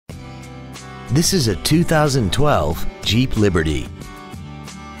This is a 2012 Jeep Liberty.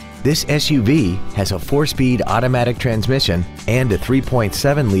 This SUV has a 4-speed automatic transmission and a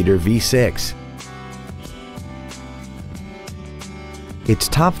 3.7-liter V6. Its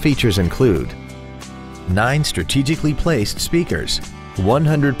top features include 9 strategically placed speakers,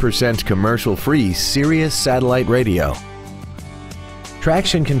 100% commercial-free Sirius satellite radio,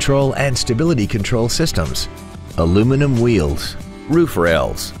 traction control and stability control systems, aluminum wheels, roof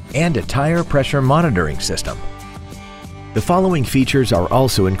rails, and a tire pressure monitoring system. The following features are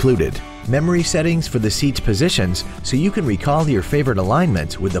also included: memory settings for the seat's positions so you can recall your favorite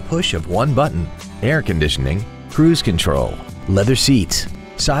alignments with the push of one button, air conditioning, cruise control, leather seats,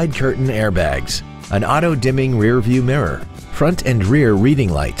 side curtain airbags, an auto-dimming rear-view mirror, front and rear reading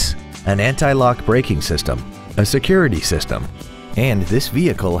lights, an anti-lock braking system, a security system, and this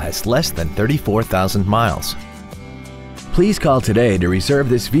vehicle has less than 34,000 miles. Please call today to reserve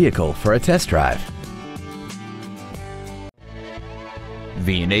this vehicle for a test drive.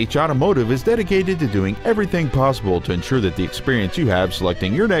 V&H Automotive is dedicated to doing everything possible to ensure that the experience you have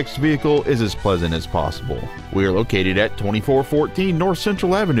selecting your next vehicle is as pleasant as possible. We are located at 2414 North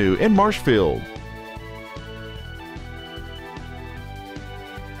Central Avenue in Marshfield.